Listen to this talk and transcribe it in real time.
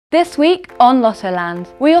This week on Lottoland,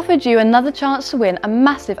 we offered you another chance to win a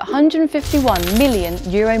massive €151 million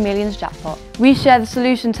Euro Millions jackpot. We share the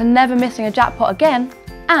solution to never missing a jackpot again,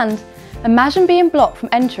 and imagine being blocked from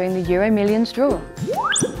entering the Euro Millions draw.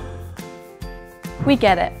 We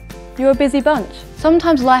get it. You're a busy bunch.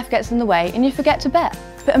 Sometimes life gets in the way and you forget to bet.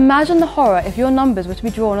 But imagine the horror if your numbers were to be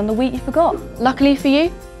drawn on the week you forgot. Luckily for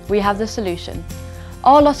you, we have the solution.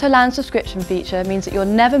 Our Lottoland subscription feature means that you'll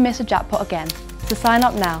never miss a jackpot again. So sign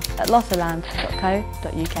up now at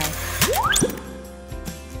lottoland.co.uk.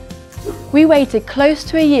 We waited close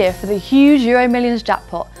to a year for the huge Euro Millions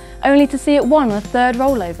jackpot, only to see it won on a third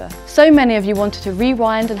rollover. So many of you wanted to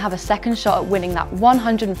rewind and have a second shot at winning that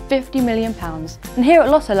 £150 million. And here at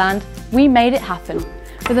Lottoland, we made it happen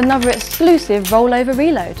with another exclusive rollover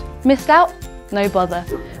reload. Missed out? No bother.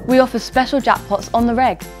 We offer special jackpots on the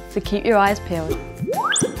reg, so keep your eyes peeled.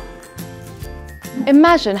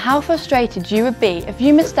 Imagine how frustrated you would be if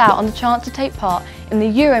you missed out on the chance to take part in the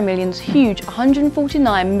Euro Millions' huge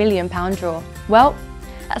 £149 million draw. Well,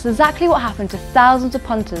 that's exactly what happened to thousands of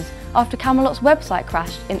punters after Camelot's website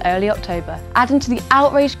crashed in early October, adding to the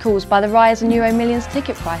outrage caused by the rise in Euro Millions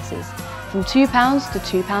ticket prices from £2 to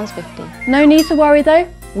 £2.50. No need to worry though,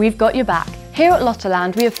 we've got your back. Here at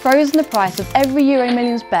Lottoland, we have frozen the price of every Euro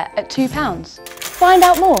Millions bet at £2. Find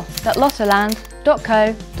out more at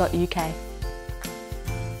lottoland.co.uk.